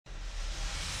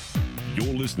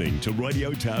You're listening to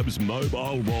Radio Tab's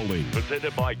Mobile Rolling,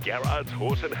 presented by Garrard's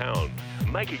Horse and Hound,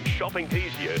 making shopping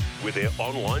easier with their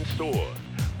online store.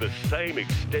 The same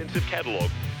extensive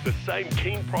catalogue, the same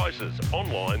keen prices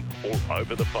online or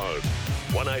over the phone.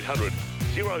 1800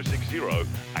 060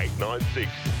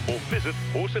 896 or visit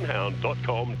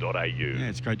horseandhound.com.au. Yeah,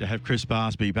 it's great to have Chris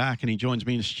Barsby back, and he joins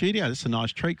me in the studio. This is a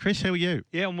nice treat. Chris, how are you?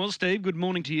 Yeah, I'm well, Steve. Good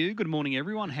morning to you. Good morning,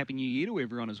 everyone. Happy New Year to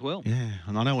everyone as well. Yeah,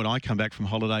 and I know when I come back from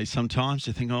holidays sometimes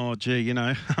you think, oh, gee, you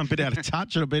know, I'm a bit out of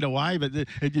touch and a bit away, but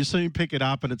you soon pick it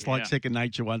up and it's like second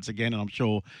nature once again, and I'm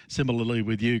sure similarly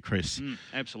with you, Chris.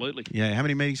 Absolutely. Yeah, how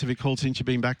many meetings have you called since you've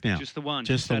been back now? Just the one.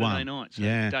 Just the Saturday one. night. So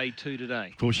day 2 today.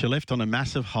 Of course, you left on a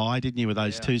massive high, didn't you, with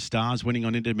those 2 stars winning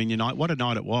on Inter-Dominion night. What a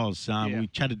night it was. We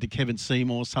chatted to Kevin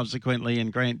Seymour subsequently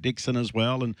and Grant Dixon as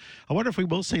well. And I wonder if we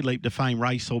will see Leap to Fame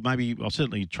race, or maybe, or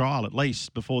certainly trial at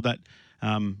least, before that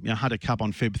Hunter Cup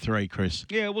on Feb 3, Chris.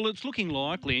 Yeah, well, it's looking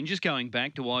likely. And just going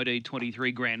back to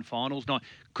ID23 Grand Finals night,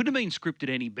 couldn't have been scripted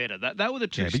any better. That were the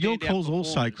two. But your calls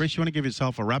also, Chris. You want to give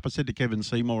yourself a rap? I said to Kevin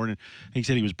Seymour, and he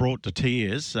said he was brought to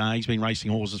tears. He's been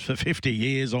racing horses for 50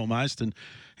 years almost, and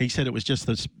he said it was just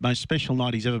the most special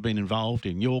night he's ever been involved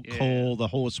in. Your call, the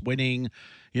horse winning,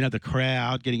 you know, the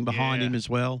crowd getting behind him as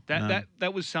well.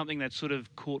 That was something that sort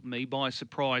of caught me by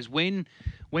surprise. When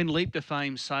Leap to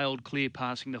Fame sailed clear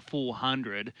passing the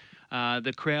 400,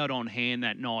 the crowd on hand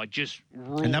that night just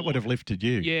roared. And that would have lifted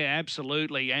you. Yeah,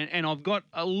 absolutely. And I've got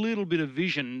a little bit of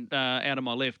vision out of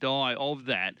my left eye of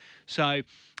that. So,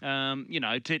 you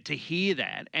know, to hear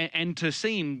that and to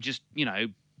see him just, you know,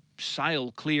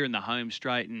 sail clear in the home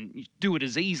straight and do it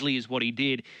as easily as what he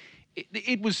did,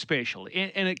 it was special.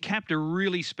 And it capped a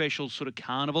really special sort of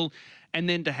carnival. And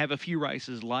then to have a few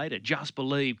races later, Just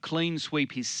Believe, clean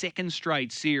sweep, his second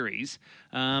straight series,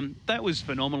 that was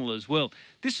phenomenal as well.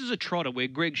 This is a trotter where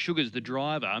Greg Sugars, the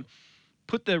driver,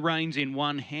 put the reins in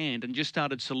one hand and just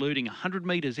started saluting 100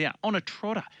 metres out on a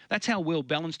trotter. That's how well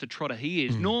balanced a trotter he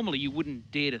is. Normally, you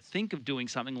wouldn't dare to think of doing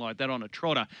something like that on a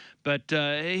trotter, but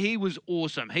he was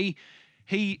awesome. He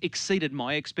exceeded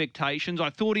my expectations. I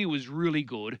thought he was really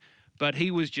good, but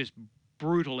he was just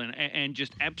brutal and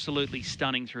just absolutely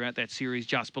stunning throughout that series,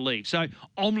 Just Believe. So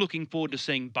I'm looking forward to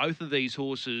seeing both of these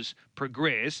horses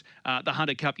progress. The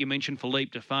Hunter Cup you mentioned for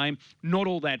Leap to Fame, not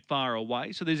all that far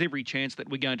away, so there's every chance that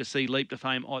we're going to see Leap to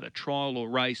Fame either trial or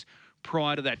race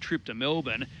prior to that trip to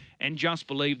Melbourne. And Just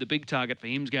Believe, the big target for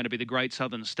him is going to be the Great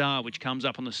Southern Star, which comes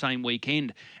up on the same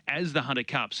weekend as the Hunter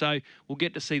Cup. So we'll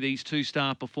get to see these two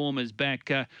star performers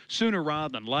back sooner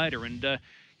rather than later. And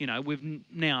you know, we've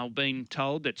now been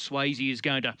told that Swayze is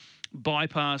going to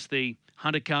bypass the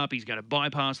Hunter Cup. He's going to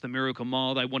bypass the Miracle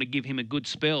Mile. They want to give him a good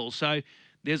spell. So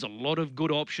there's a lot of good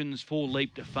options for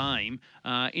Leap to Fame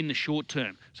in the short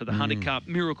term. So the Hunter Cup,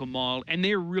 Miracle Mile, and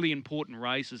they're really important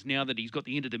races now that he's got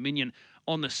the Inter-Dominion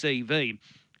on the CV.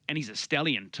 And he's a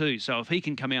stallion too. So if he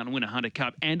can come out and win a Hunter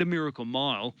Cup and a Miracle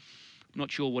Mile, I'm not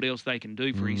sure what else they can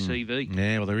do for his CV.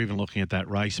 Yeah, well, they're even looking at that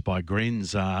race by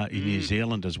Grins in New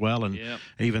Zealand as well. And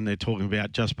even they're talking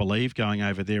about Just Believe going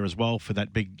over there as well for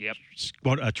that big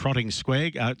trotting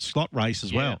slot race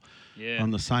as well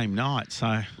on the same night. So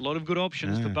a lot of good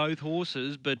options for both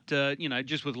horses. But, you know,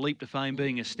 just with Leap to Fame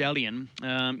being a stallion,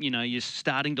 you know, you're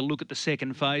starting to look at the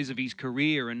second phase of his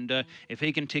career. And if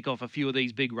he can tick off a few of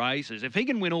these big races, if he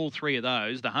can win all three of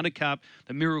those, the Hunter Cup,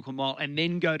 the Miracle Mile, and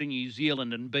then go to New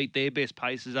Zealand and beat their best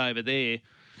paces over there,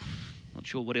 not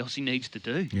sure what else he needs to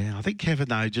do. Yeah, I think Kevin,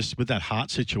 though, just with that heart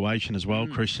situation as well,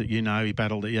 Chris, that you know, he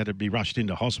had to be rushed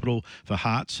into hospital for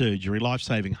heart surgery,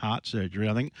 life-saving heart surgery.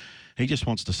 I think he just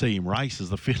wants to see him race, is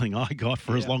the feeling I got,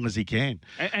 for as long as he can.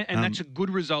 And that's a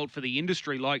good result for the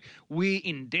industry. Like, we're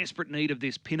in desperate need of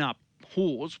this pin-up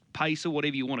horse, pacer,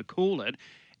 whatever you want to call it,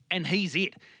 and he's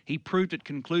it. He proved it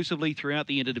conclusively throughout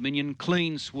the Inter-Dominion.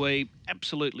 Clean sweep,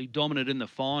 absolutely dominant in the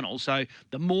final. So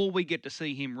the more we get to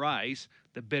see him race,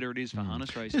 the better it is for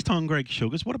harness racing. Just on Greg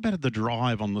Sugars, what about the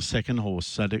drive on the second horse?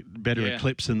 So better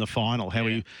eclipse in the final. How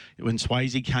when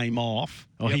Swayze came off,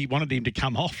 he wanted him to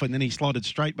come off, and then he slotted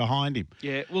straight behind him.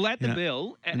 Yeah, well, at the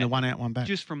bell, and the one out, one back.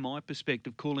 Just from my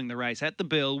perspective, calling the race at the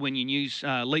bell, when you knew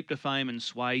Leap to Fame and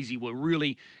Swayze were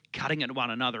really cutting at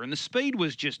one another, and the speed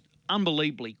was just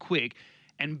unbelievably quick,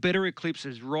 and better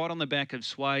eclipses right on the back of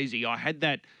Swayze. I had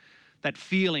that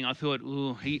feeling. I thought,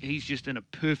 he's just in a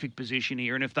perfect position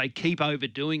here, and if they keep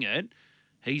overdoing it,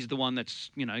 he's the one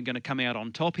that's, you know, going to come out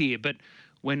on top here. But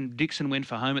when Dixon went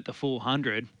for home at the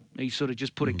 400, he sort of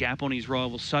just put a gap on his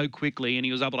rival so quickly, and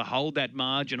he was able to hold that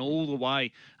margin all the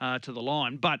way to the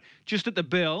line. But just at the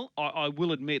bell, I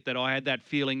will admit that I had that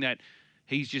feeling that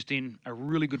he's just in a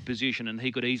really good position and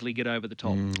he could easily get over the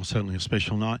top. Certainly a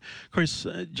special night. Chris,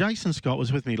 Jason Scott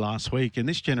was with me last week, and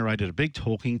this generated a big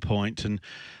talking point, and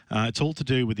it's all to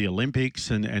do with the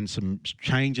Olympics and some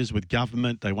changes with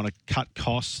government. They want to cut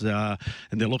costs, and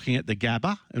they're looking at the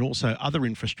GABA and also other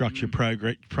infrastructure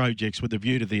projects with a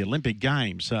view to the Olympic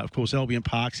Games. Of course, Albion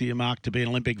Park's earmarked to be an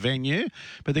Olympic venue,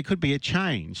 but there could be a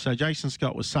change. So Jason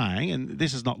Scott was saying, and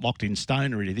this is not locked in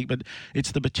stone or anything, but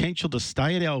it's the potential to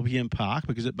stay at Albion Park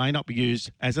because it may not be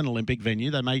used as an Olympic venue.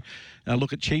 They may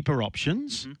look at cheaper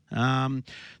options.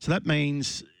 So that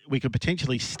means we could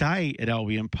potentially stay at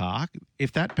Albion Park.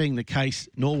 If that being the case,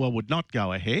 Norwell would not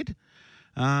go ahead.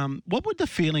 What would the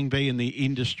feeling be in the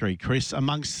industry, Chris,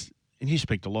 amongst, and you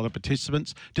speak to a lot of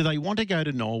participants, do they want to go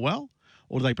to Norwell?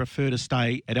 Or do they prefer to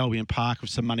stay at Albion Park if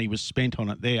some money was spent on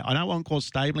it there? I know on-course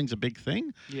stabling's a big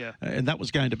thing. Yeah. And that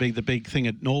was going to be the big thing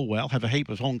at Norwell, have a heap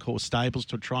of on-course stables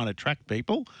to try and attract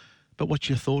people. But what's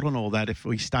your thought on all that if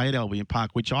we stay at Albion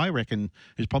Park, which I reckon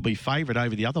is probably favourite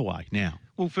over the other way now?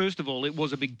 Well, first of all, it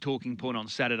was a big talking point on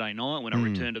Saturday night when I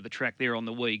returned to the track there on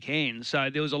the weekend. So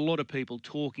there was a lot of people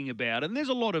talking about it, and there's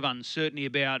a lot of uncertainty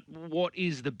about what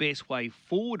is the best way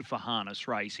forward for harness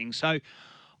racing. So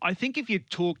I think if you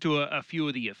talk to a few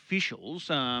of the officials,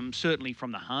 certainly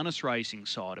from the harness racing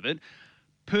side of it,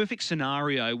 perfect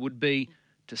scenario would be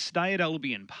to stay at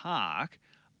Albion Park.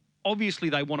 Obviously,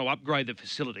 they want to upgrade the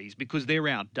facilities because they're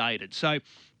outdated. So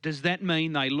does that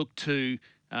mean they look to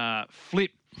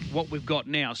flip what we've got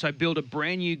now? So build a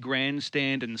brand new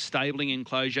grandstand and stabling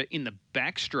enclosure in the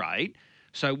back straight.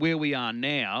 So where we are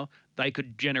now, they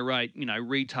could generate,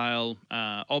 retail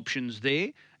options there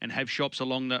and have shops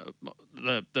along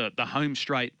the home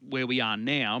straight where we are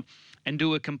now and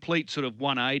do a complete sort of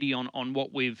 180 on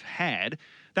what we've had.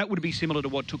 That would be similar to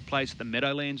what took place at the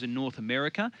Meadowlands in North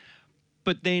America.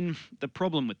 But then the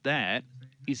problem with that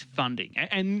is funding.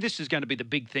 And this is going to be the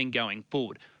big thing going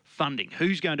forward, funding.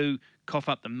 Who's going to cough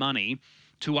up the money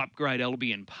to upgrade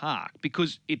Albion Park?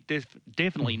 Because it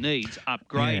definitely needs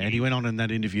upgrading. Yeah, and he went on in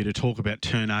that interview to talk about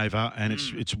turnover, and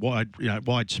it's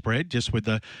widespread, just with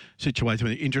the situation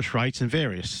with the interest rates and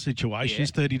various situations,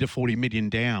 30 to 40 million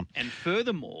down. And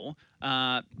furthermore,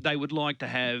 they would like to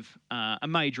have a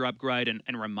major upgrade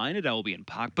and remain at Albion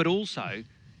Park, but also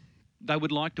they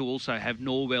would like to also have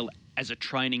Norwell as a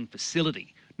training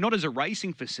facility, not as a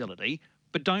racing facility,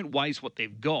 but don't waste what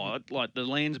they've got, like the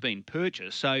land's been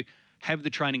purchased. So have the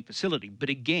training facility. But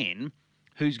again,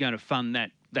 who's going to fund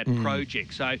that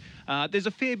project? So there's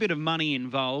a fair bit of money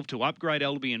involved to upgrade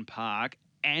Albion Park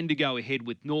and to go ahead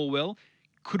with Norwell.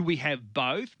 Could we have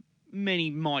both? Many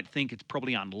might think it's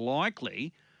probably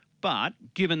unlikely, but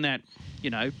given that,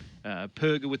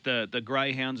 Perga with the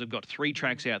Greyhounds have got 3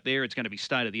 tracks out there, it's going to be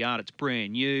state-of-the-art, it's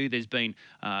brand new, there's been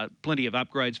plenty of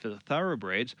upgrades for the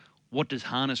thoroughbreds. What does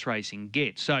harness racing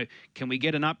get? So can we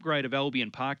get an upgrade of Albion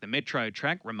Park, the metro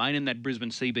track, remain in that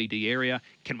Brisbane CBD area?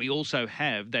 Can we also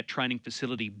have that training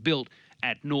facility built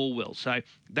at Norwell? So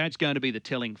that's going to be the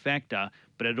telling factor,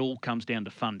 but it all comes down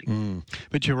to funding.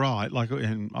 But you're right.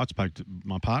 And I spoke to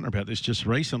my partner about this just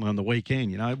recently on the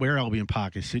weekend. Where Albion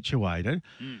Park is situated,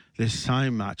 there's so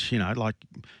much.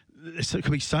 There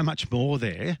could be so much more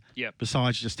there.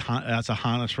 Besides just as a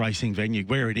harness racing venue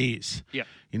where it is.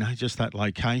 Just that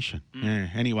location. Yeah.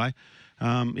 Anyway.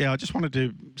 I just want to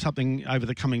do something over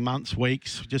the coming months,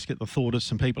 weeks, just get the thought of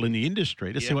some people in the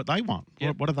industry to see what they want.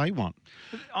 What do they want?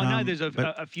 I know there's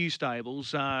a few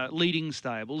stables, leading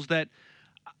stables, that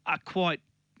are quite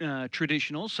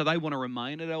traditional, so they want to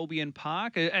remain at Albion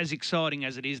Park. As exciting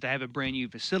as it is to have a brand new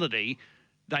facility,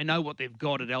 they know what they've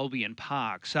got at Albion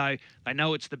Park. So they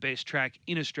know it's the best track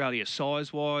in Australia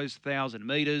size-wise, 1,000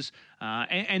 metres,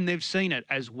 and they've seen it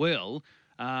as well.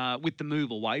 With the move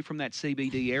away from that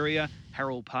CBD area,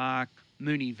 Harold Park,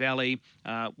 Moonee Valley,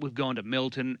 we've gone to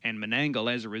Melton and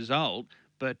Menangle as a result.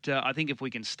 But I think if we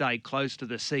can stay close to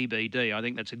the CBD, I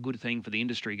think that's a good thing for the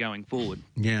industry going forward.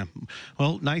 Yeah.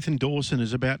 Well, Nathan Dawson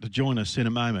is about to join us in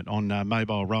a moment on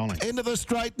Mobile Rolling. Into the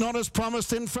straight, not as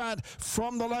promised in front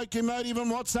from the locomotive, and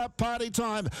what's up, party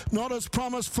time? Not as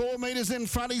promised, 4 metres in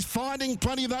front. He's finding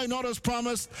plenty, though, not as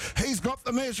promised. He's got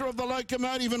the measure of the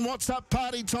locomotive, and what's up,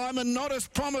 party time, and not as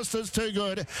promised is too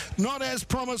good. Not as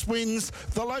promised wins.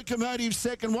 The locomotive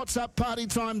second, what's up, party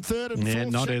time third, and fourth.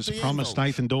 Not as promised.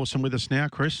 Nathan Dawson with us now,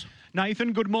 Chris.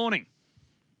 Nathan, good morning.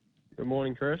 Good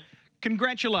morning, Chris.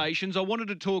 Congratulations. I wanted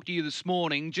to talk to you this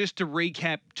morning just to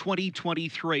recap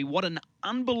 2023. What an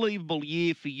unbelievable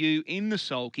year for you in the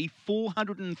sulky,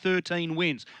 413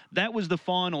 wins. That was the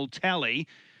final tally.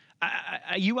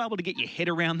 Are you able to get your head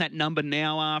around that number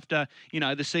now after,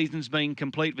 the season's been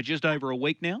complete for just over a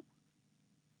week now?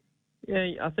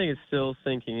 Yeah, I think it's still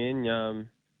sinking in.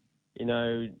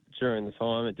 During the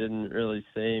time, it didn't really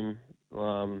seem,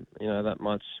 that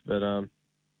much. But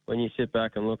when you sit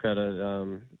back and look at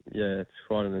it, it's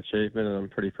quite an achievement, and I'm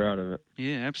pretty proud of it.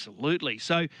 Yeah, absolutely.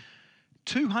 So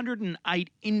 208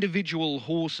 individual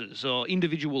horses or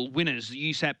individual winners that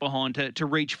you sat behind to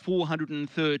reach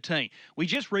 413. We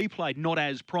just replayed Not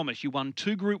As Promised. You won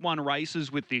 2 Group 1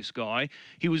 races with this guy.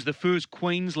 He was the first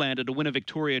Queenslander to win a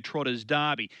Victoria Trotters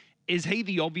Derby. Is he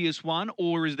the obvious one,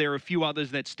 or is there a few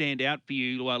others that stand out for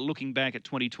you looking back at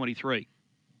 2023?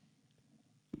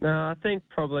 No, I think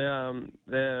probably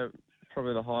they're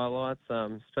probably the highlights,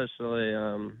 especially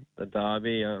the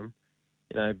Derby.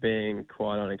 Being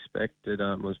quite unexpected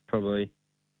was probably,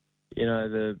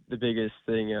 the biggest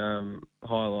thing,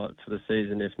 highlight for the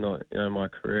season, if not, my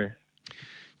career.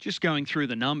 Just going through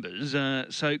the numbers,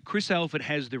 so Chris Alford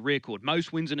has the record.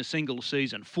 Most wins in a single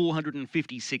season,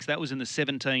 456. That was in the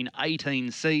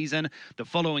 17-18 season. The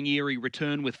following year, he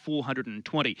returned with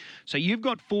 420. So you've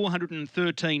got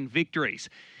 413 victories.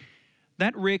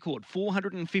 That record,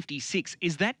 456,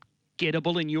 is that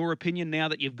gettable in your opinion now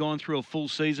that you've gone through a full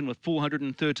season with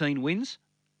 413 wins?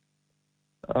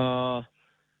 It's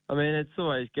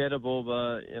always gettable,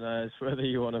 but, it's whether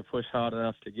you want to push hard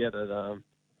enough to get it.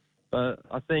 But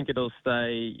I think it'll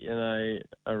stay,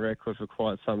 a record for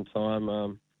quite some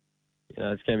time.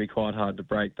 It's going to be quite hard to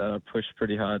break that. I pushed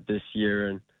pretty hard this year,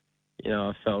 and,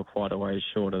 I fell quite a way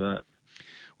short of that.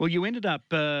 Well, you ended up,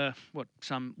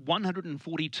 some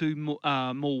 142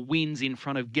 more wins in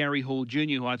front of Gary Hall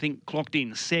Jr., who I think clocked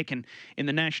in second in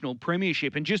the National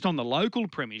Premiership. And just on the local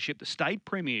premiership, the state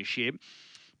premiership,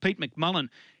 Pete McMullen,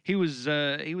 he was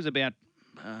about,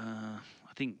 I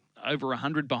think, over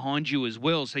 100 behind you as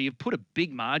well. So you've put a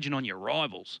big margin on your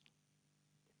rivals.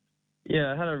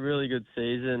 Yeah, I had a really good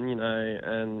season,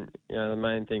 and, the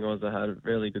main thing was I had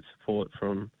really good support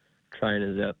from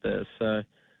trainers out there. So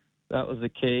that was the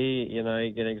key,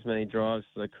 getting as many drives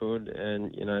as I could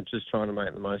and, just trying to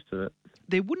make the most of it.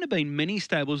 There wouldn't have been many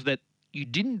stables that you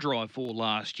didn't drive for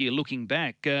last year, looking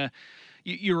back.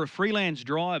 You're a freelance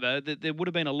driver. There would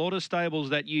have been a lot of stables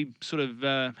that you sort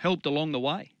of helped along the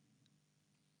way.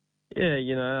 Yeah,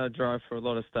 I drive for a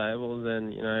lot of stables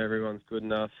and, everyone's good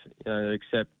enough, to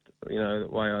accept, the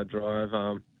way I drive.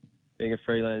 Being a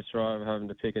freelance driver, having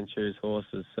to pick and choose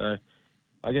horses. So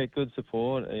I get good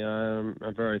support.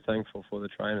 I'm very thankful for the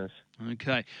trainers.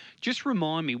 Okay. Just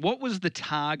remind me, what was the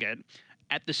target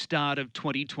at the start of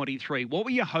 2023? What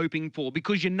were you hoping for?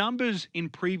 Because your numbers in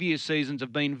previous seasons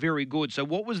have been very good. So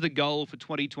what was the goal for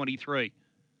 2023?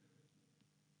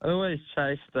 I always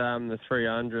chased the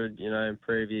 300, in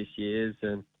previous years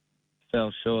and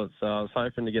fell short. So I was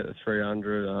hoping to get the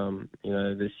 300,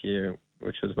 this year,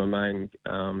 which was my main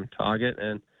target.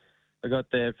 And I got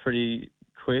there pretty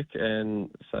quick, and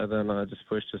so then I just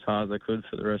pushed as hard as I could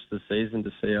for the rest of the season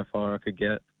to see how far I could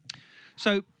get.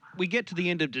 So we get to the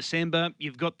end of December.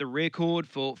 You've got the record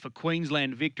for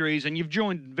Queensland victories, and you've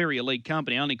joined very elite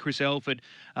company. Only Chris Alford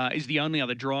is the only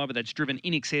other driver that's driven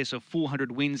in excess of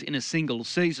 400 wins in a single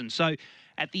season. So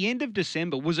at the end of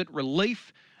December, was it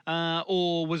relief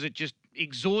or was it just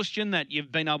exhaustion that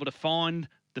you've been able to find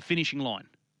the finishing line?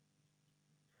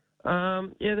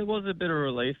 There was a bit of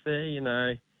relief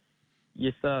there.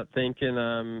 You start thinking,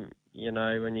 when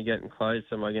you're getting close,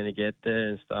 am I going to get there,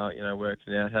 and start,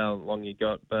 working out how long you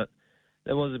got. But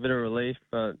there was a bit of relief,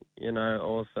 but,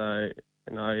 also,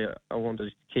 I wanted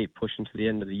to keep pushing to the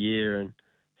end of the year and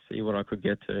see what I could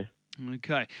get to.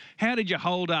 Okay. How did you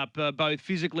hold up both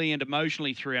physically and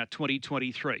emotionally throughout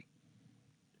 2023?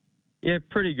 Yeah,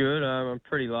 pretty good. I'm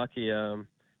pretty lucky.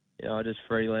 I just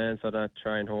freelance. I don't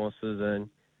train horses, and,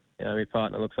 my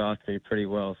partner looks after me pretty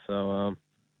well. So,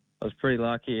 I was pretty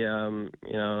lucky.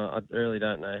 I really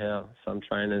don't know how some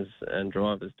trainers and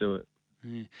drivers do it.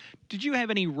 Yeah. Did you have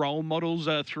any role models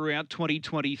throughout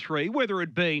 2023, whether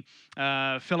it be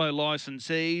fellow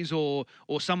licensees or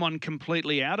someone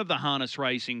completely out of the harness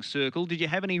racing circle? Did you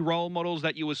have any role models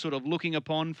that you were sort of looking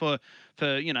upon for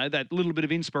that little bit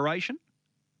of inspiration?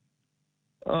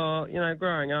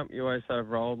 Growing up, you always have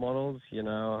role models,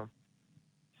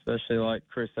 especially like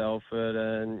Chris Alford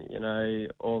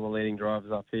and, all the leading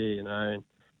drivers up here, and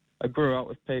I grew up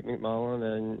with Pete McMullen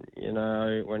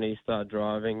and, when he started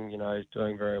driving, he's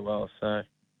doing very well. So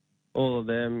all of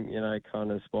them,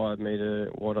 kind of inspired me to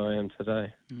what I am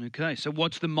today. Okay, so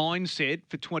what's the mindset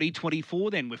for 2024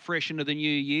 then? We're fresh into the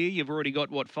new year. You've already got,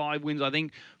 5 wins, I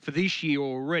think, for this year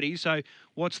already. So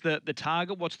what's the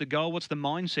target? What's the goal? What's the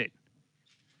mindset?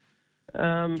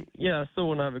 I still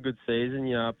want to have a good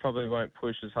season. I probably won't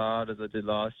push as hard as I did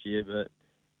last year, but,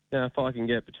 if I can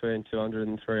get between 200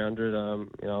 and 300,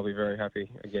 I'll be very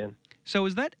happy again. So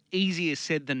is that easier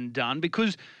said than done?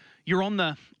 Because you're on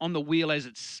the wheel as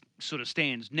it sort of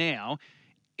stands now.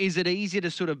 Is it easier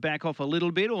to sort of back off a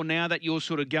little bit, or now that you're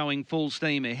sort of going full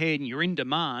steam ahead and you're in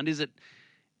demand, is it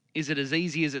as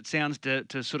easy as it sounds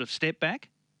to sort of step back?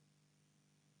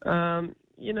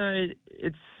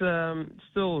 It's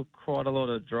still quite a lot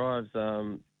of drives,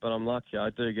 but I'm lucky. I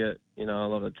do get, a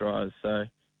lot of drives, so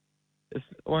I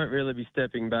won't really be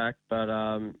stepping back, but,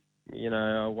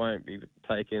 I won't be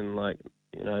taking,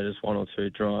 just one or two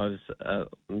drives at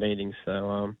meetings,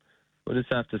 so we'll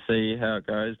just have to see how it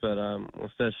goes, but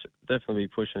we'll definitely be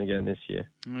pushing again this year.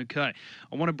 Okay.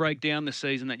 I want to break down the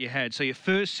season that you had. So your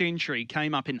first century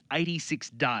came up in 86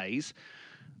 days.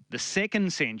 The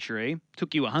second century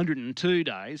took you 102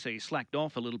 days, so you slacked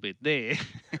off a little bit there.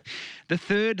 The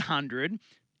third 100,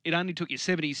 it only took you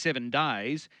 77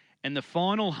 days. And the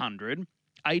final 100,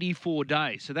 84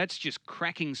 days. So that's just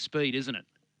cracking speed, isn't it?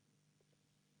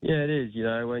 Yeah, it is.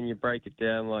 When you break it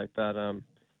down like that,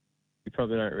 you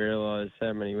probably don't realise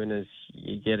how many winners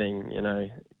you're getting,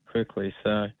 quickly.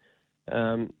 So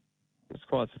it's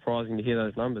quite surprising to hear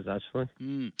those numbers, actually.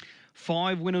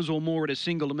 5 winners or more at a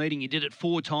single meeting. You did it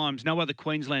 4 times. No other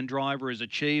Queensland driver has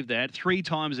achieved that. 3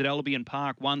 times at Albion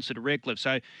Park, once at Redcliffe.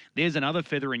 So there's another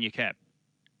feather in your cap.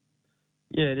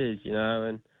 Yeah, it is,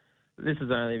 and this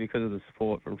is only because of the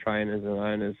support from trainers and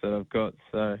owners that I've got.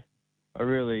 So I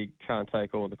really can't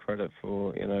take all the credit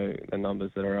for, the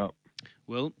numbers that are up.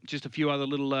 Well, just a few other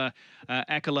little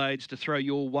accolades to throw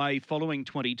your way following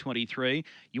 2023.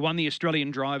 You won the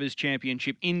Australian Drivers'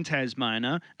 Championship in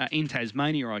Tasmania, I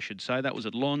should say. That was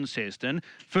at Launceston.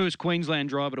 First Queensland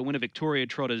driver to win a Victoria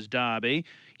Trotters Derby.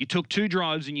 You took 2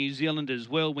 drives in New Zealand as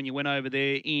well when you went over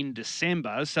there in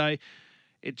December. So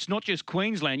it's not just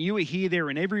Queensland. You were here, there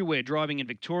and everywhere, driving in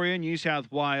Victoria, New South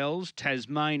Wales,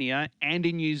 Tasmania and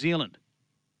in New Zealand.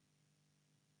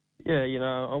 Yeah,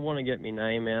 I want to get my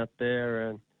name out there,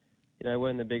 and,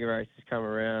 when the bigger races come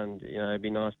around, it'd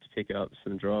be nice to pick up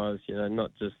some drives,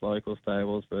 not just local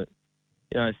stables, but,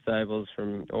 stables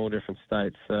from all different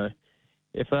states. So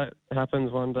if that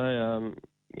happens one day,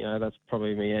 that's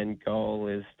probably my end goal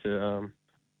is to,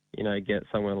 get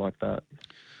somewhere like that.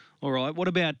 All right. What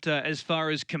about as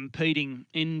far as competing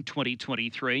in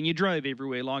 2023? And you drove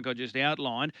everywhere, like I just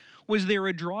outlined. Was there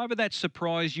a driver that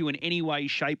surprised you in any way,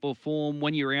 shape or form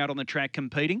when you were out on the track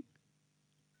competing?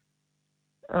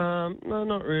 No,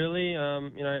 not really.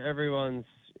 Everyone's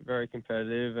very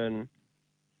competitive, and,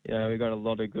 we've got a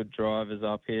lot of good drivers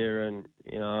up here, and,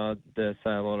 I dare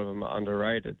say a lot of them are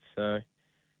underrated. So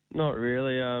not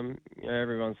really.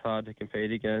 Everyone's hard to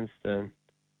compete against, and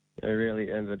really, at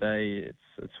the end of the day,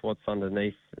 it's what's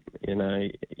underneath,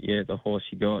 the horse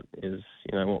you got is,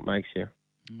 what makes you.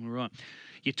 All right.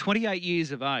 You're 28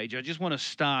 years of age. I just want to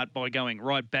start by going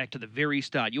right back to the very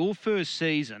start. Your first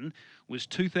season was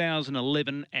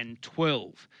 2011 and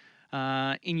 12.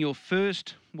 In your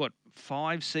first,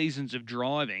 5 seasons of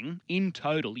driving, in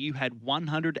total, you had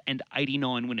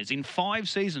 189 winners. In 5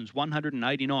 seasons,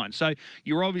 189. So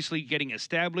you're obviously getting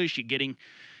established. You're getting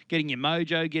your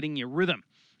mojo, getting your rhythm.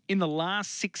 In the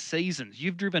last 6 seasons,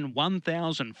 you've driven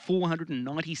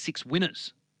 1,496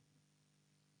 winners.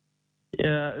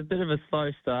 Yeah, a bit of a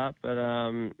slow start, but,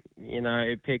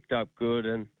 it picked up good,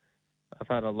 and I've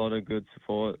had a lot of good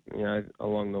support,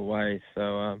 along the way.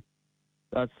 So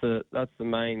that's the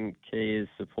main key is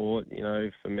support,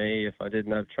 for me. If I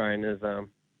didn't have trainers, I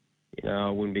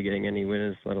wouldn't be getting any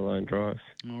winners, let alone drives.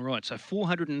 All right, so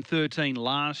 413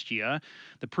 last year.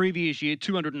 The previous year,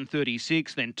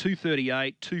 236, then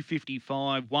 238,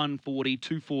 255, 140,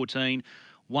 214,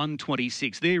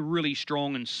 126. They're really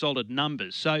strong and solid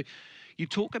numbers. So you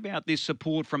talk about this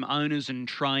support from owners and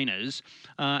trainers,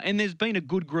 and there's been a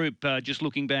good group just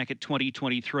looking back at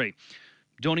 2023.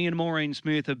 Donnie and Maureen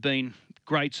Smith have been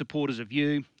great supporters of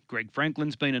you. Greg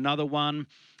Franklin's been another one.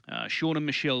 Sean and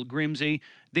Michelle Grimsey.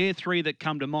 They're 3 that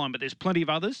come to mind, but there's plenty of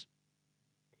others.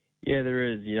 Yeah, there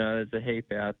is. There's a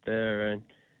heap out there, and,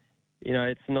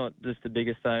 it's not just the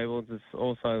bigger stables. It's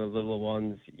also the little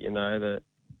ones, that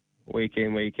week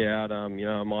in, week out, I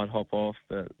might hop off,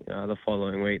 but, the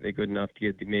following week they're good enough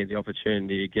to give me the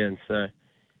opportunity again. So,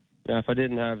 if I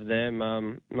didn't have them,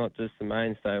 not just the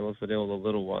main stables, but all the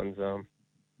little ones,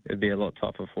 it'd be a lot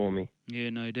tougher for me. Yeah,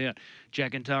 no doubt.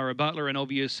 Jack and Tara Butler, an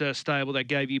obvious stable that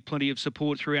gave you plenty of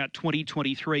support throughout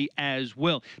 2023 as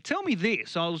well. Tell me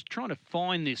this. I was trying to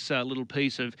find this little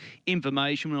piece of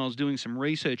information when I was doing some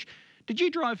research. Did you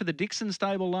drive for the Dixon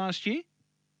stable last year?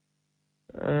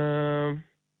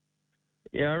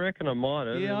 Yeah, I reckon I might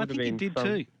have. Yeah, I think you did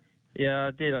too. Yeah,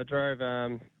 I did. I drove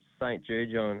St.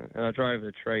 Jude on, and I drove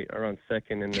the treat. I run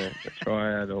second in the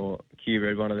Triad or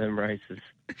Q-Red, one of them races.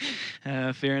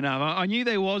 Fair enough. I knew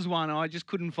there was one. I just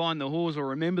couldn't find the horse or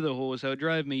remember the horse, so it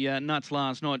drove me nuts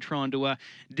last night trying to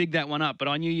dig that one up. But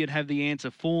I knew you'd have the answer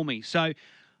for me. So,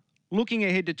 looking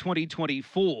ahead to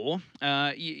 2024,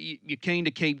 you're keen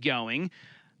to keep going.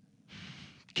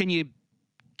 Can you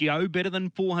go better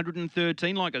than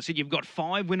 413? Like I said, you've got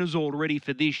 5 winners already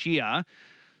for this year.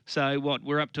 So,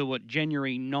 we're up to,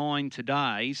 January 9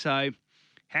 today. So,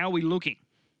 how are we looking?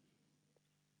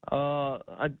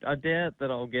 I doubt that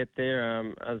I'll get there.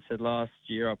 As I said, last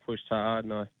year I pushed hard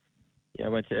and I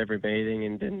went to every meeting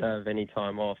and didn't have any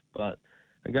time off. But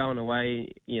I'm going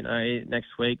away, next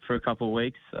week for a couple of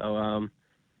weeks. So,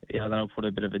 that'll put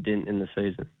a bit of a dent in the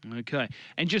season. Okay.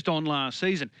 And just on last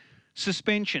season,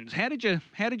 suspensions. How did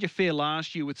you fare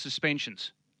last year with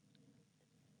suspensions?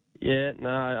 Yeah, no,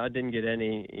 I didn't get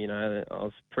any. I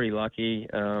was pretty lucky.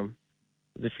 There's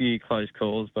a few close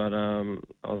calls, but I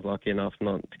was lucky enough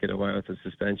not to get away with the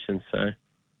suspension. So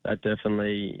that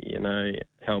definitely,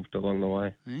 helped along the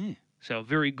way. Yeah. So a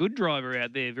very good driver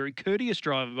out there, very courteous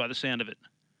driver by the sound of it.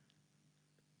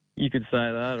 You could say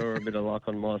that, or a bit of luck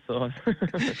on my side.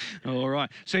 All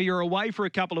right. So you're away for a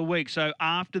couple of weeks. So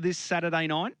after this Saturday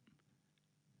night?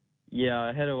 Yeah,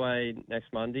 I head away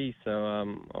next Monday, so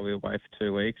I'll be away for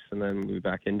 2 weeks, and then we'll be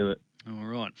back into it. All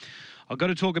right. I've got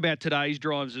to talk about today's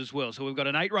drives as well. So we've got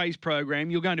an 8-race program.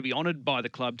 You're going to be honoured by the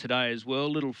club today as well.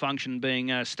 Little function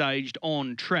being staged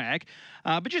on track.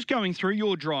 But just going through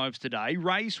your drives today,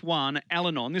 race 1,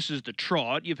 Al-Anon. This is the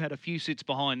trot. You've had a few sits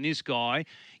behind this guy,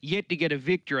 yet to get a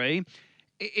victory.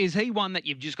 Is he one that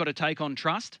you've just got to take on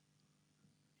trust?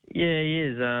 Yeah, he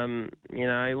is.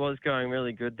 He was going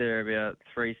really good there about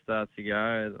 3 starts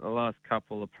ago. The last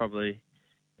couple have probably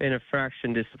been a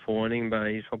fraction disappointing, but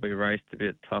he's probably raced a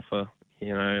bit tougher,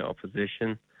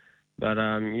 opposition. But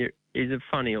he's a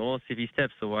funny horse. If he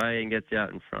steps away and gets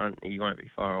out in front, he won't be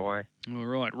far away. All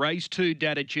right. Race 2,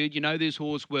 Datitude. You know this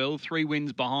horse well. 3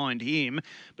 wins behind him,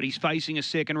 but he's facing a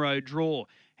second row draw.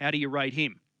 How do you rate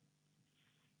him?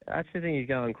 I actually think he's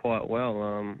going quite well.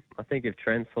 I think if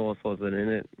Trent's horse wasn't in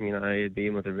it, he'd be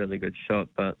in with a really good shot.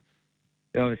 But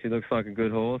he obviously looks like a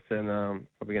good horse and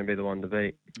probably going to be the one to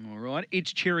beat. All right.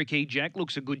 It's Cherokee Jack.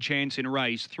 Looks a good chance in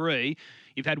race 3.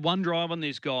 You've had one drive on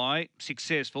this guy,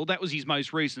 successful. That was his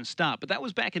most recent start, but that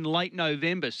was back in late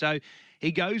November. So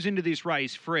he goes into this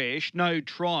race fresh, no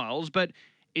trials. But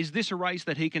is this a race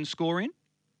that he can score in?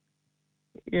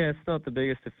 Yeah, it's not the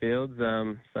biggest of fields,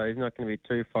 so he's not going to be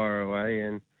too far away.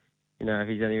 And, if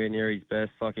he's anywhere near his best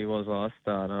like he was last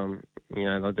start,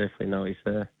 they'll definitely know he's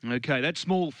there. Okay, that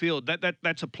small field,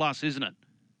 that's a plus, isn't it?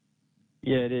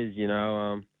 Yeah, it is. You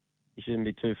shouldn't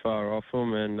be too far off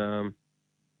him, and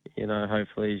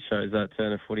hopefully he shows that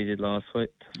turn of foot he did last week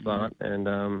to start,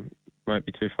 and won't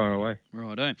be too far away.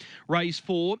 Righto. Race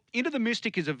 4, Into the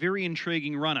Mystic is a very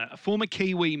intriguing runner. A former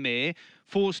Kiwi mare,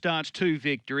 4 starts, 2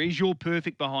 victories. You're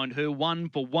perfect behind her, 1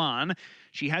 for 1.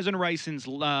 She hasn't raced since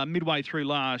midway through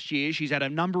last year. She's had a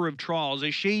number of trials.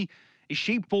 Is she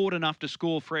forward enough to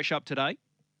score fresh up today?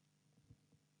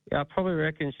 Yeah, I probably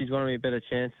reckon she's one of my better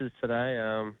chances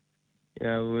today.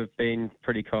 We've been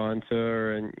pretty kind to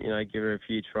her and, give her a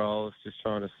few trials, just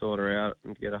trying to sort her out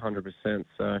and get 100%.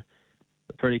 So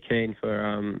pretty keen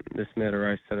for this mare to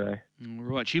race today. All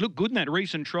right. She looked good in that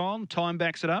recent trial. Time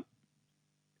backs it up?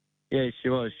 Yeah, she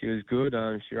was. She was good.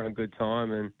 She ran a good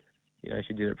time and,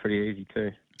 she did it pretty easy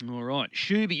too. All right.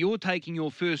 Shuby, you're taking your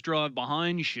first drive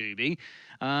behind Shuby.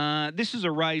 This is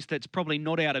a race that's probably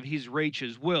not out of his reach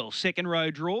as well. Second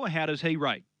row draw, how does he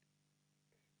rate?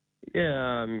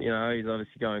 Yeah, he's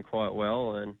obviously going quite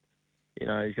well and,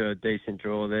 he's got a decent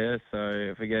draw there. So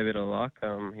if we get a bit of luck,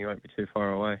 he won't be too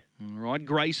far away. All right.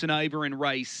 Grayson Ava in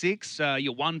race 6.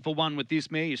 You're 1 for 1 with this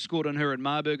mare. You scored on her at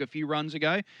Marburg a few runs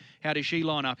ago. How does she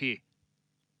line up here?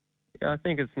 Yeah, I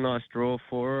think it's a nice draw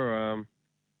for her.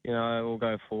 We'll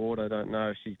go forward. I don't know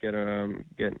if she's going to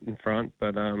get in front,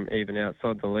 but even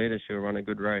outside the leader, she'll run a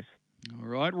good race. All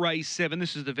right, race 7.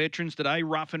 This is the veterans today.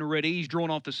 Rough and Ready. He's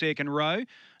drawn off the second row.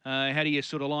 How do you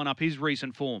sort of line up his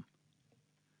recent form?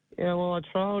 Yeah, well, I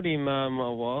trialled him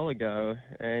a while ago,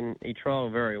 and he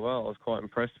trialled very well. I was quite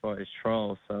impressed by his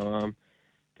trial. So if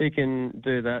he can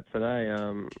do that today,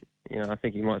 I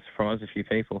think he might surprise a few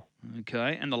people.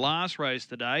 Okay, and the last race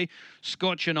today,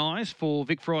 Scotch and Ice for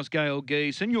Vic Frost, Gale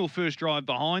Geeson. Your first drive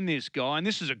behind this guy, and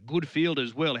this is a good field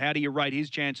as well. How do you rate his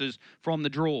chances from the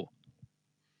draw?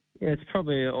 Yeah, it's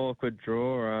probably an awkward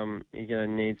draw. You're going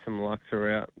to need some luck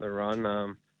throughout the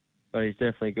run, but he's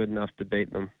definitely good enough to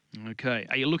beat them. Okay.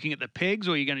 Are you looking at the pegs,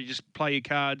 or are you going to just play your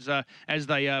cards as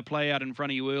they play out in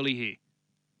front of you early here?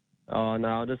 Oh, no,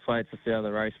 I'll just wait to see how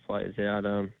the race plays out.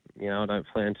 I don't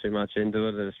plan too much into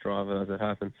it. I just drive it as it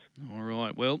happens. All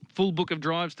right. Well, full book of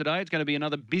drives today. It's going to be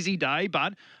another busy day,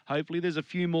 but hopefully there's a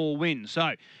few more wins.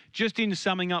 So, just in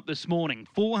summing up this morning,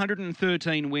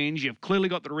 413 wins. You've clearly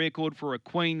got the record for a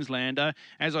Queenslander.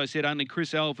 As I said, only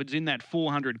Chris Alford's in that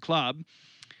 400 club.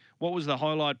 What was the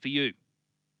highlight for you?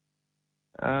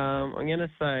 I'm going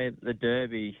to say the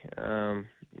Derby. I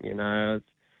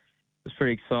was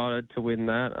pretty excited to win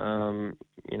that.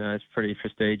 It's a pretty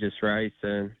prestigious race,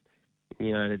 and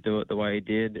to do it the way he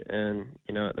did, and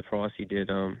at the price he did,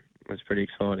 was pretty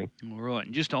exciting. All right,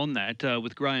 and just on that,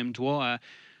 with Graham Dwyer,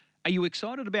 are you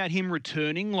excited about him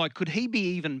returning? Like, could he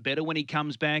be even better when he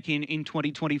comes back in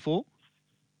 2024?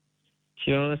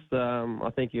 To be honest,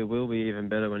 I think he will be even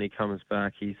better when he comes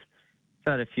back. He's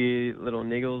had a few little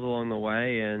niggles along the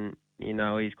way, and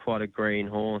he's quite a green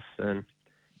horse, and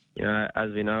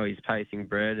as we know, he's pacing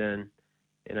bred, and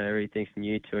everything's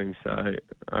new to him. So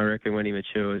I reckon when he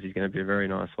matures, he's going to be a very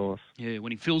nice horse. Yeah,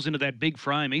 when he fills into that big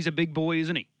frame, he's a big boy,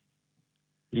 isn't he?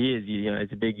 He is.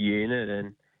 It's a big unit,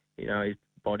 and his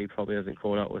body probably hasn't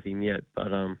caught up with him yet.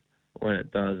 But when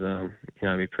it does,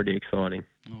 it'll be pretty exciting.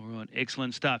 All right,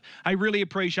 excellent stuff. I really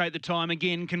appreciate the time.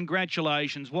 Again,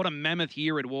 congratulations. What a mammoth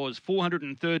year it was.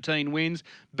 413 wins.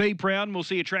 Be proud, and we'll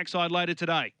see you trackside later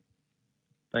today.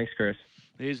 Thanks, Chris.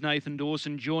 There's Nathan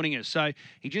Dawson joining us. So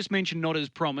he just mentioned not as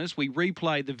promised. We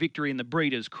replayed the victory in the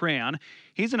Breeders' Crown.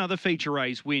 Here's another feature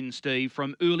race win, Steve,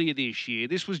 from earlier this year.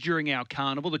 This was during our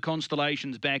carnival, the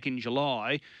Constellations back in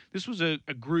July. This was a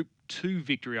Group 2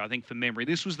 victory, I think, for memory.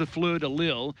 This was the Fleur de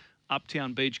Lille.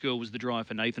 Uptown Beach Girl was the drive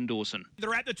for Nathan Dawson.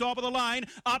 They're at the top of the lane.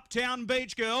 Uptown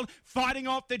Beach Girl fighting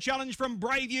off the challenge from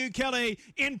Braveview Kelly.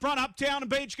 In front, Uptown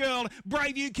Beach Girl.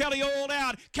 Braveview Kelly all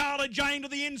out. Carla Jane to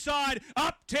the inside.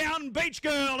 Uptown Beach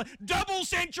Girl. Double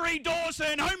century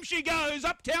Dawson. Home she goes.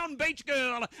 Uptown Beach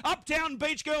Girl. Uptown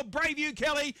Beach Girl. Braveview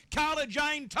Kelly. Carla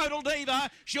Jane, Total Diva.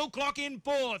 She'll clock in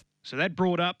fourth. So that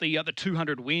brought up the other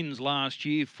 200 wins last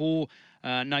year for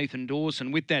Nathan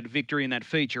Dawson with that victory in that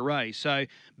feature race. So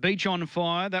Beach on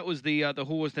Fire, that was the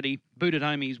horse that he booted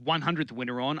home his 100th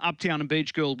winner on. Uptown and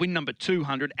Beach Girl, win number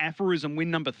 200. Aphorism,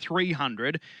 win number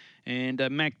 300. And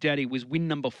Mac Daddy was win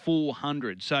number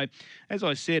 400. So, as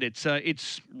I said,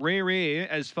 it's rare air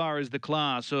as far as the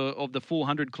class of the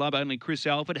 400 club. Only Chris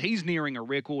Alford. He's nearing a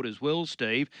record as well,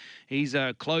 Steve. He's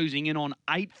closing in on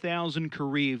 8,000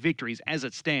 career victories as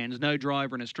it stands. No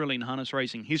driver in Australian harness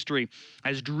racing history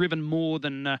has driven more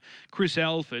than Chris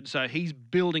Alford. So he's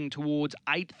building towards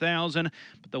 8,000.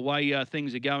 But the way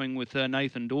things are going with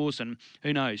Nathan Dawson,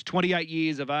 who knows? 28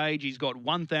 years of age. He's got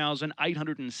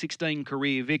 1,816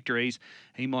 career victories.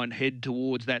 He might head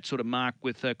towards that sort of mark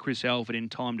with Chris Alford in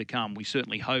time to come. We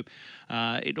certainly hope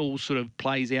it all sort of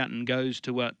plays out and goes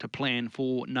to plan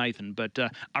for Nathan. But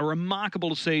a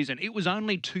remarkable season. It was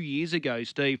only 2 years ago,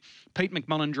 Steve. Pete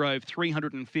McMullen drove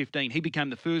 315. He became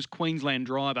the first Queensland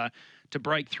driver to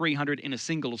break 300 in a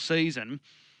single season.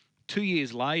 2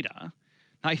 years later,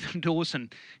 Nathan Dawson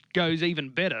goes even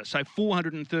better. So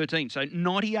 413. So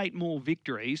 98 more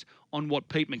victories on what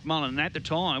Pete McMullen. And at the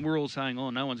time, we're all saying, oh,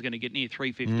 no one's going to get near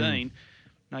 315.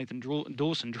 Nathan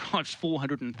Dawson drives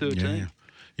 413. Yeah.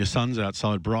 Your son's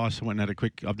outside, Bryce. I went and had a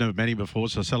quick... I've never met him before,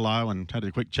 so I said hello and had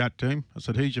a quick chat to him. I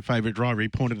said, who's your favourite driver? He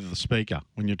pointed to the speaker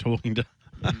when you're talking to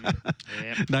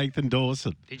Nathan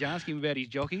Dawson. Did you ask him about his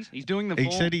jockeys? He's doing the He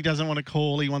form. said he doesn't want to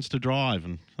call, he wants to drive.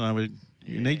 And so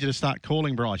you need you to start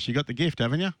calling, Bryce. You got the gift,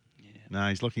 haven't you? Yeah. No,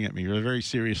 he's looking at me with a very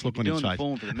serious look on his face. Doing the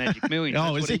form for the Magic Millions.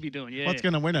 Oh, That's is what he? he'd be doing, yeah. What's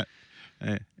going to win it?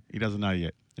 He doesn't know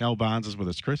yet. Al Barnes is with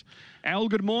us, Chris. Al,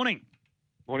 good morning.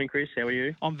 Morning, Chris. How are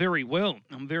you? I'm very well.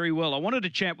 I wanted to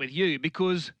chat with you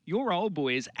because your old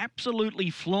boy is absolutely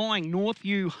flying,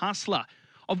 Northview Hustler.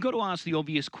 I've got to ask the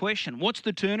obvious question. What's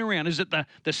the turnaround? Is it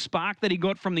the spark that he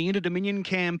got from the Inter-Dominion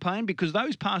campaign? Because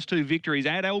those past two victories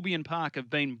at Albion Park have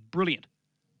been brilliant.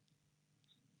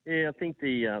 Yeah, I think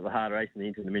the hard race in the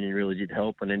Inter-Dominion really did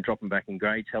help, and then dropping back in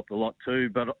grades helped a lot too.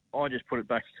 But I just put it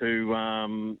back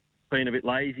to being a bit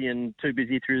lazy and too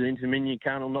busy through the Inter-Dominion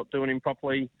carnival, not doing him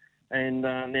properly. And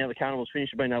now the carnival's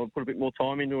finished, I've been able to put a bit more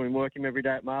time into him, work him every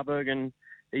day at Marburg, and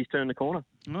he's turned the corner.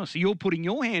 Oh, so you're putting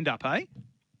your hand up, eh?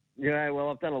 Yeah, well,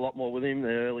 I've done a lot more with him, the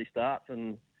early starts,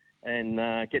 and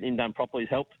getting him done properly has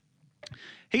helped.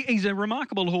 He's a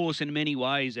remarkable horse in many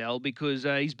ways, Al, because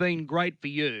he's been great for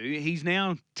you. He's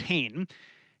now 10.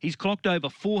 He's clocked over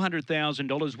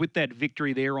 $400,000 with that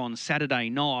victory there on Saturday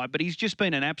night, but he's just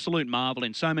been an absolute marvel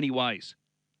in so many ways.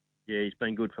 Yeah, he's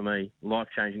been good for me.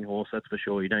 Life-changing horse, that's for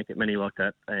sure. You don't get many like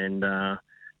that. And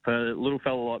for a little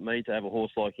fella like me to have a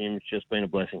horse like him, it's just been a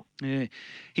blessing. Yeah.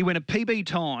 He went a PB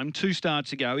time 2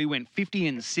 starts ago. He went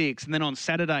 50-6, and then on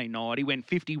Saturday night he went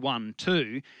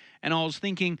 51-2. And I was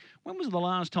thinking, when was the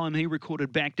last time he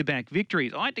recorded back-to-back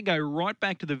victories? I had to go right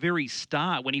back to the very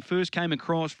start when he first came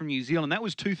across from New Zealand. That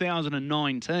was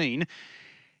 2019.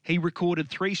 He recorded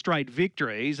 3 straight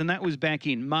victories, and that was back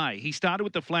in May. He started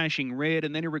with the Flashing Red,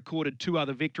 and then he recorded 2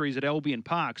 other victories at Albion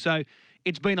Park. So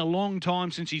it's been a long time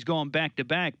since he's gone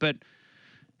back-to-back, but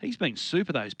he's been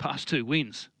super those past 2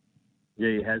 wins.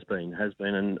 Yeah, he has been.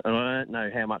 And I don't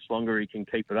know how much longer he can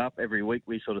keep it up. Every week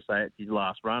we sort of say it's his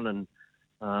last run, and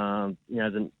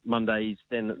the Monday he's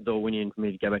standing at the door whinnying for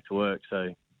me to go back to work. So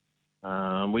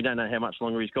we don't know how much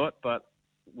longer he's got, but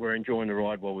we're enjoying the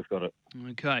ride while we've got it.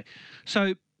 Okay.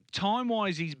 So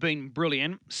time-wise, he's been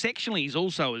brilliant. Sectionally, he's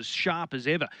also as sharp as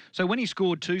ever. So when he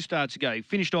scored 2 starts ago, he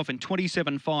finished off in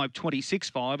 27-5,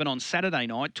 26-5, and on Saturday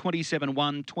night,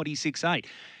 27-1, 26-8.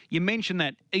 You mentioned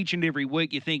that each and every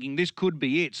week you're thinking this could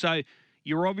be it. So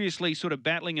you're obviously sort of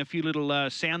battling a few little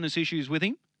soundness issues with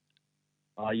him?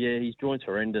 Yeah, his joint's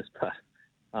horrendous, but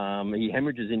he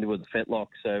hemorrhages into the fetlock,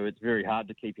 so it's very hard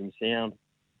to keep him sound.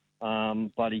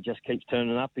 But he just keeps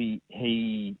turning up.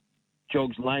 He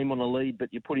jogs lame on the lead,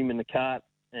 but you put him in the cart,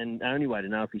 and the only way to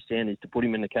know if he's sound is to put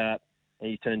him in the cart, and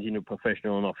he turns into a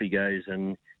professional, and off he goes.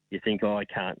 And you think, I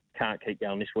can't keep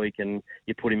going this week, and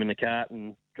you put him in the cart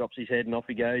and drops his head, and off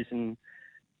he goes, and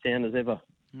sound as ever.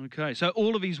 Okay, so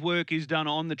all of his work is done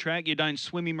on the track. You don't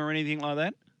swim him or anything like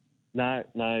that? No.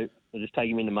 I just take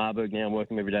him into Marburg now. I'm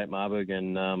working every day at Marburg,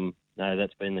 and no,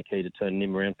 that's been the key to turning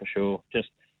him around for sure.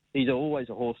 He's always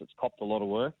a horse that's copped a lot of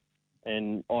work,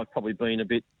 and I've probably been a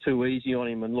bit too easy on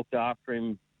him and looked after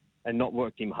him and not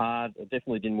worked him hard. I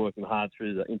definitely didn't work him hard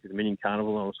through the Inter-Dominion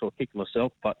Carnival, and I was sort of kicking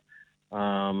myself, but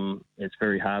it's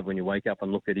very hard when you wake up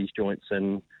and look at his joints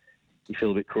and you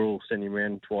feel a bit cruel sending him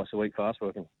around twice a week fast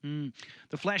working.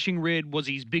 The Flashing Red was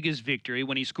his biggest victory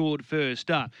when he scored first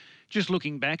up. Just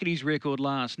looking back at his record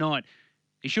last night,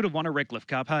 he should have won a Redcliffe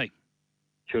Cup, hey?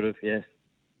 Should have, yeah.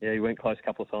 Yeah, he went close a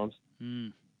couple of times.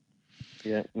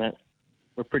 Yeah, Matt,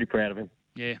 we're pretty proud of him.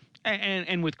 Yeah,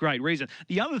 and with great reason.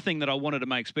 The other thing that I wanted to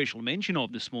make special mention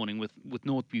of this morning with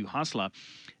Northview Hustler,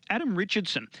 Adam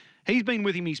Richardson, he's been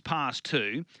with him his past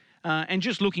 2. And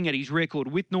just looking at his record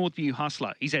with Northview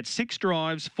Hustler, he's had 6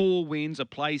 drives, 4 wins, a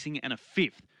placing and a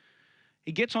 5th.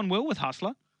 He gets on well with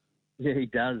Hustler. Yeah, he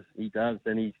does.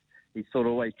 And he's sort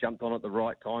of always jumped on at the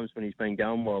right times when he's been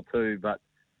going well too. But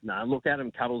no, look,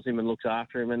 Adam cuddles him and looks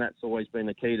after him, and that's always been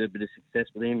the key to a bit of success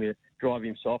with him. You drive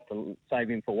him soft and save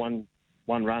him for one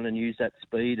run and use that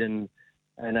speed, and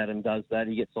Adam does that.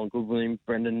 He gets on good with him.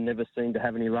 Brendan never seemed to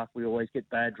have any luck. We always get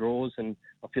bad draws, and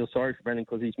I feel sorry for Brendan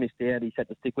because he's missed out. He's had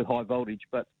to stick with high voltage,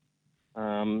 but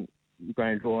Graham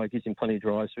Dry gives him plenty of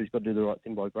drives, so he's got to do the right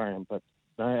thing by Graham. But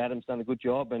no, Adam's done a good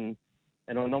job, and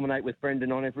I nominate with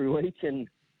Brendan on every week, and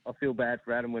I feel bad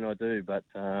for Adam when I do, but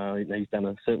he's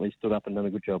certainly stood up and done a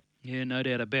good job. Yeah, no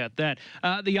doubt about that.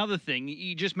 The other thing,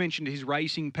 you just mentioned his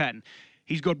racing pattern.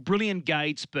 He's got brilliant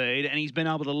gate speed, and he's been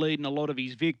able to lead in a lot of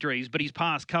his victories, but his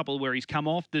past couple where he's come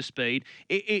off the speed,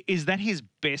 is that his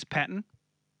best pattern?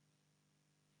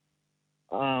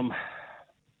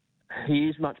 He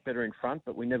is much better in front,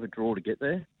 but we never draw to get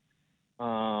there.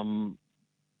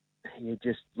 He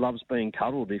just loves being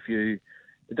cuddled. It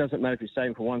doesn't matter if you're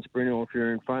saving for one sprint or if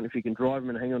you're in front. If you can drive him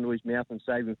and hang on to his mouth and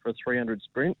save him for a 300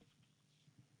 sprint,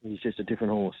 he's just a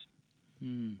different horse.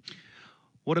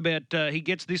 What about he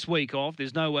gets this week off?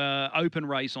 There's no open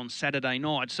race on Saturday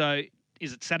night. So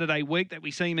is it Saturday week that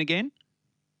we see him again?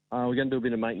 We're going to do a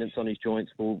bit of maintenance on his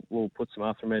joints. We'll put some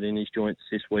aftermath in his joints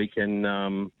this week, and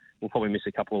we'll probably miss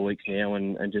a couple of weeks now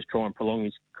and just try and prolong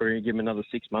his career, give him another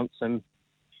 6 months and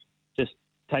just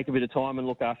take a bit of time and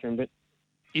look after him a bit.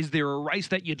 Is there a race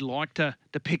that you'd like to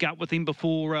pick up with him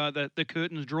before the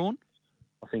curtain's drawn?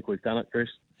 I think we've done it, Chris.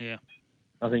 Yeah.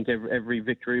 I think every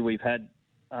victory we've had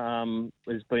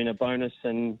has been a bonus,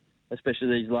 and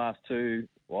especially these last 2.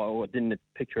 Well, I didn't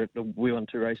picture it. We won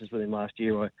 2 races with him last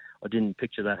year. I didn't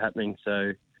picture that happening.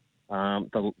 So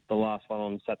the last one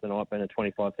on Saturday night being a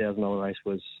 $25,000 race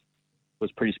was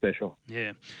pretty special.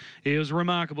 Yeah, it was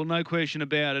remarkable, no question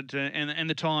about it. And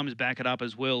the times back it up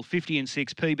as well. 50-6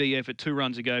 PB effort 2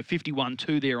 runs ago,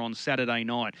 51-2 there on Saturday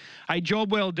night. Hey,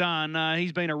 job well done.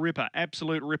 He's been a ripper,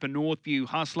 absolute ripper, Northview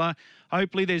Hustler.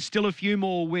 Hopefully there's still a few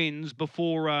more wins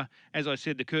before, as I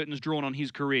said, the curtain's drawn on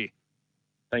his career.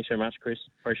 Thanks very much, Chris.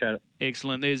 Appreciate it.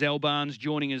 Excellent. There's Al Barnes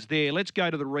joining us there. Let's go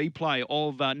to the replay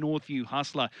of Northview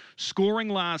Hustler. Scoring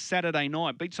last Saturday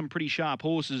night, beat some pretty sharp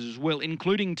horses as well,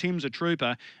 including Tim's a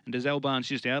Trooper. And as Al Barnes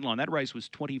just outlined, that race was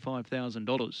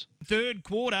 $25,000. Third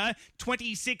quarter,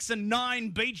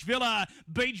 26-9, Beach Villa.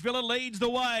 Beach Villa leads the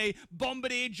way.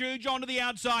 Bombardier Juge onto the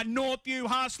outside. Northview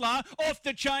Hustler off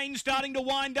the chain, starting to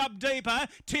wind up deeper.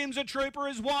 Tim's a Trooper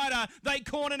is wider. They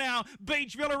corner now.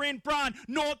 Beach Villa in front.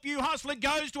 Northview Hustler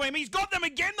goes to him. He's got them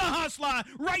again, the Hustler.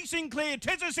 Racing clear.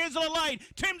 Tezza Sizzler late.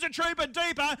 Tim's a Trooper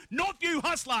deeper. Northview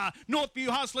Hustler. Northview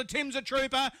Hustler, Tim's a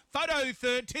Trooper. Photo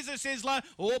third. Tezza Sizzler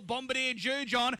or Bombardier Juge on.